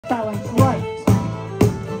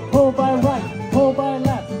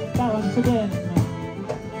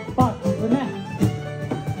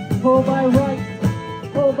pull by right,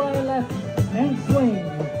 pull by left, and swing.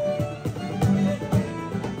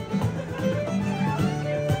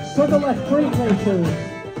 Circle left 3 places.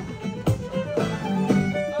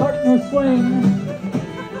 Partner swing.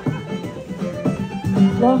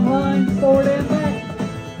 Long line, forward and back.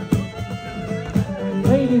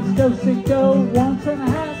 Ladies, go, once and a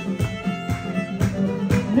half.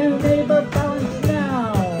 New neighbor, balance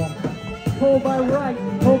now. Pull by right,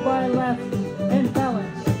 pull by left, and balance.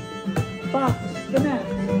 Box the net.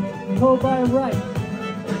 Pull by right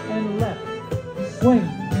and left. Swing.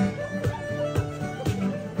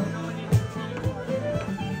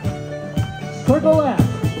 Circle left.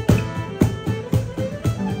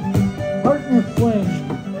 Partner swing.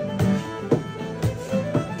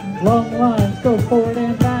 Long lines, go forward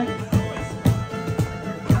and back.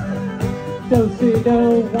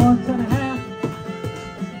 Do-si-do, once and a half.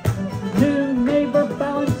 New neighbor,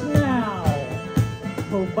 balance now.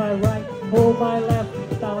 Pull by right, pull by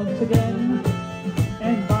left, balance again.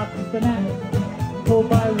 And box the net. Pull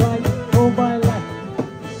by right, pull by left,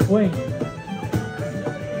 swing.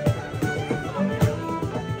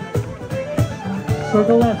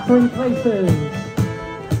 Circle left 3 places.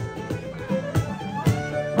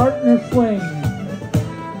 Partner swing.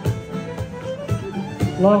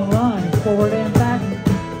 Long line, forward and back.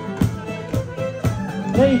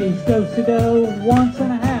 Ladies, do-si-do, once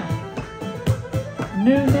and a half.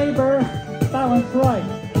 New neighbor, balance right.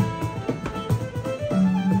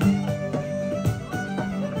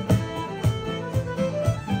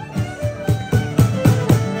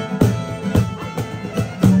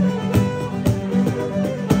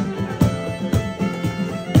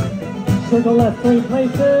 Circle left 3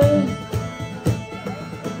 places.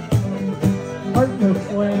 Partner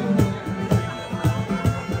swing.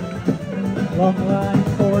 Long line,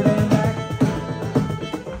 forward and back.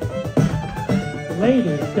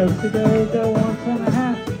 Ladies, do-si-do, go once and a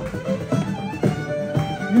half.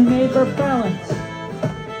 New neighbor, balance.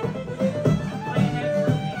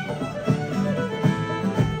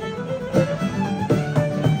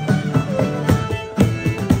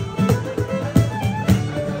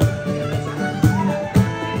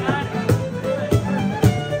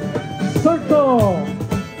 Circle.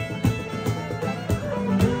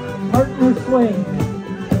 Partner swing.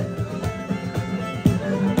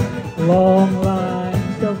 Long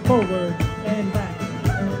lines, go forward and back.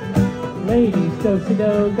 Ladies,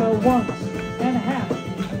 do-si-do, go once and a half.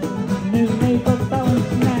 New neighbor,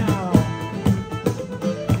 balance now.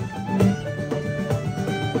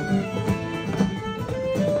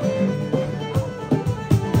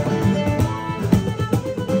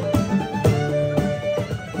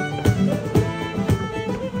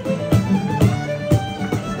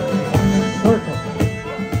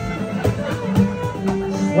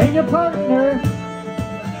 Swing your partner.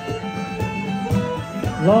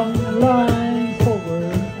 Long line,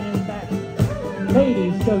 forward and back.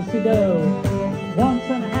 Ladies, do-si-do, once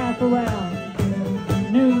and a half around.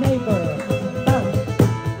 New neighbor, balance.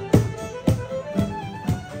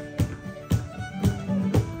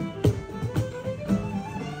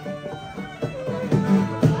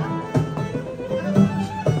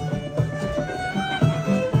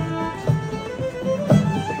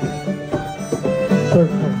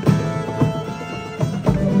 Circle.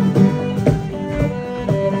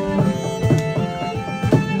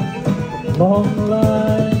 Long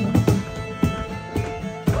line.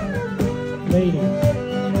 Ladies.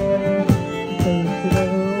 Do-si-do.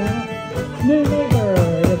 New neighbor,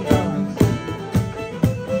 the balance.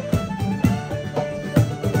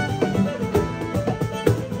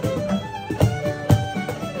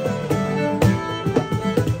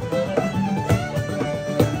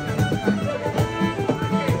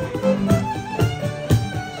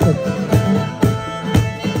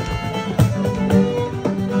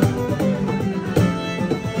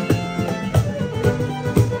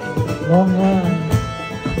 Long line.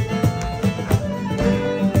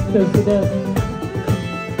 Do-si-do.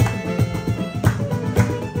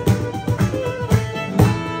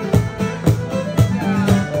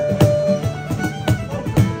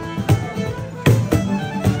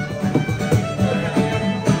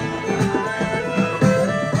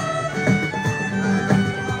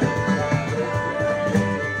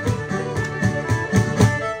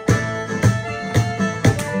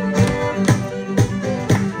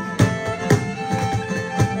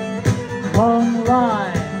 Long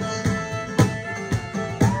lines.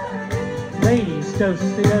 Ladies,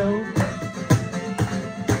 do-si-do.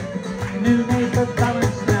 New neighbor,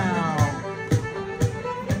 balance now.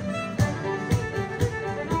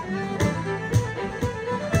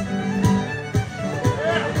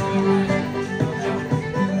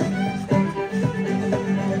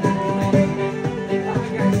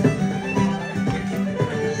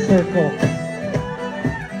 circle.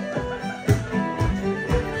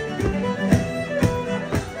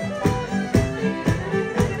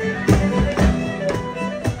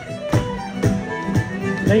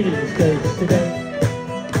 Ladies goes today.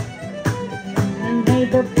 New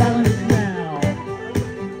neighbor balance now.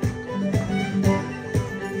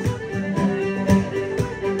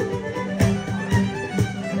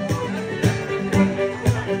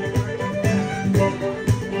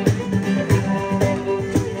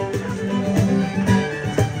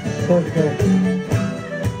 Circle.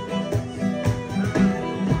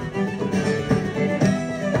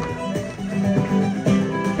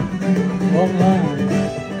 Long line.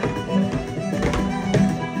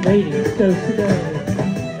 Ladies goes today.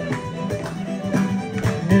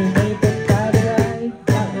 New neighbor by the right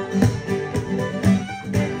balance.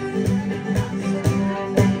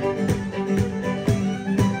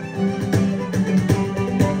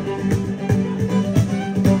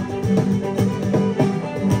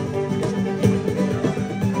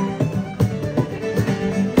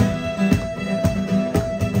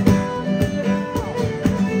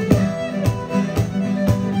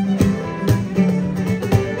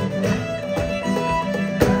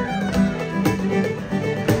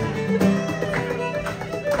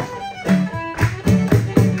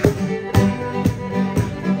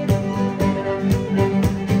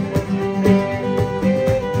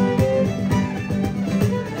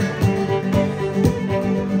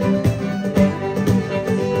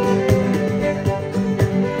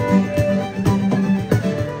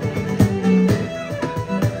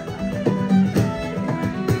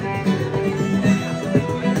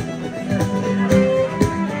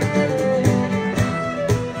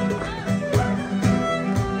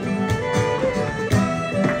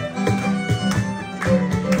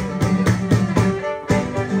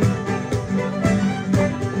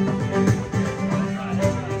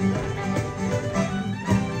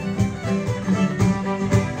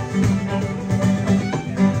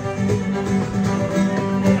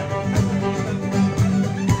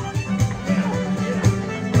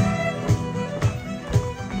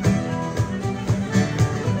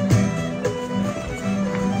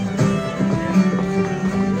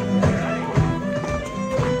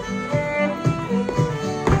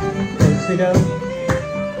 Go.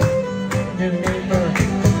 New neighbor.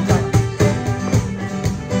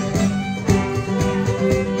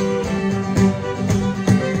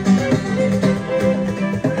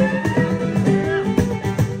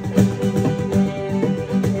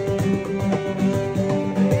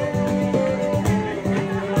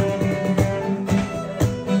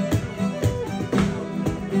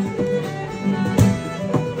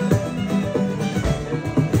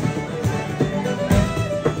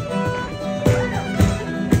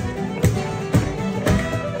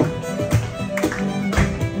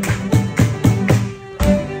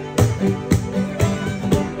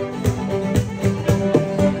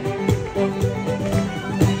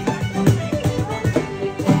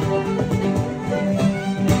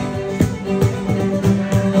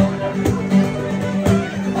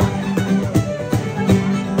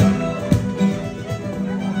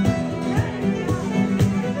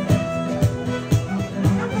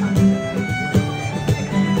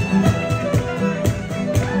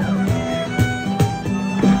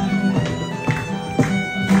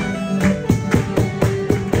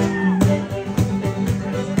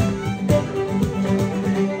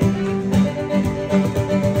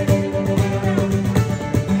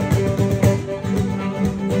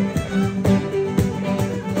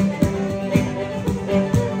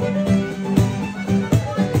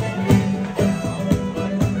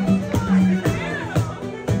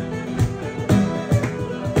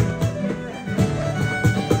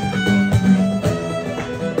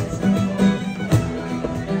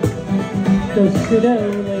 Goes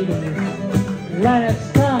today, ladies.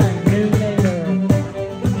 Last time, new neighbor.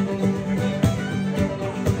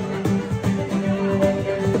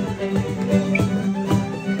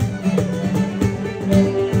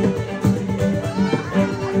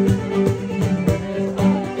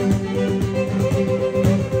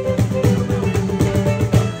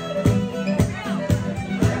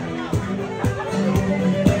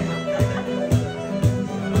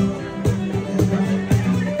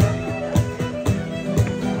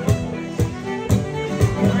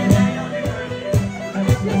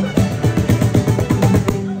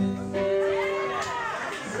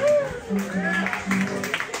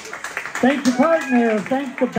 Thank the partner. Thank the